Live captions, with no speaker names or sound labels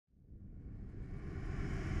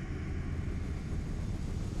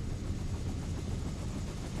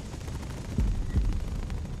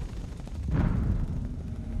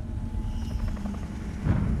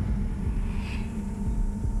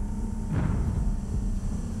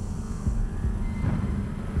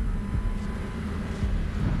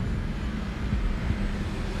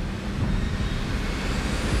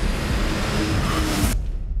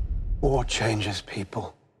War changes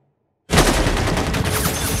people.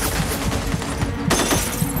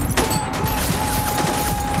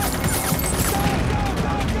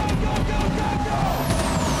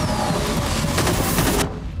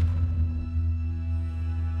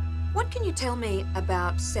 What can you tell me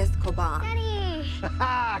about Seth Coban?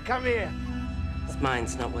 Daddy! Come here. This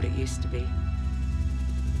mind's not what it used to be.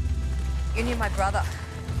 You knew my brother.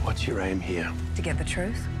 What's your aim here? To get the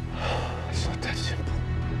truth? It's not that simple.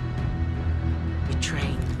 You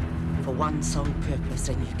train for one sole purpose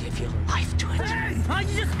and you give your life to it. I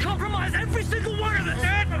just compromise every single one of us!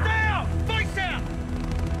 Down! Face down!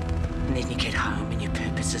 And then you get home and your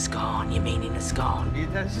purpose is gone, your meaning is gone.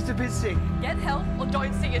 That's just a bit sick. Get help or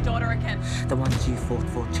don't see your daughter again. The ones you fought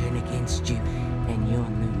for turn against you, and your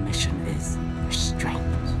new mission is restraint.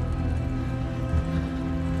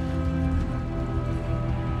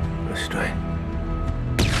 Restraint.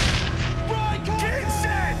 Right,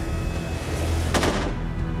 Seth!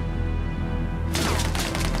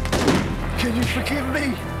 Can you forgive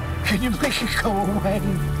me? Can you make it go away?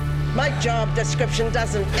 My job description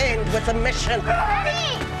doesn't end with a mission.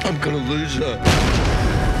 Daddy! I'm gonna lose her.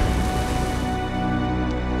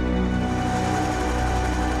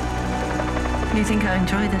 You think I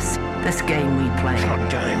enjoy this game we play? Not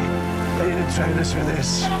game. They didn't train us for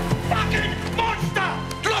this. Fucking monster!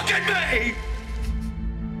 Look at me!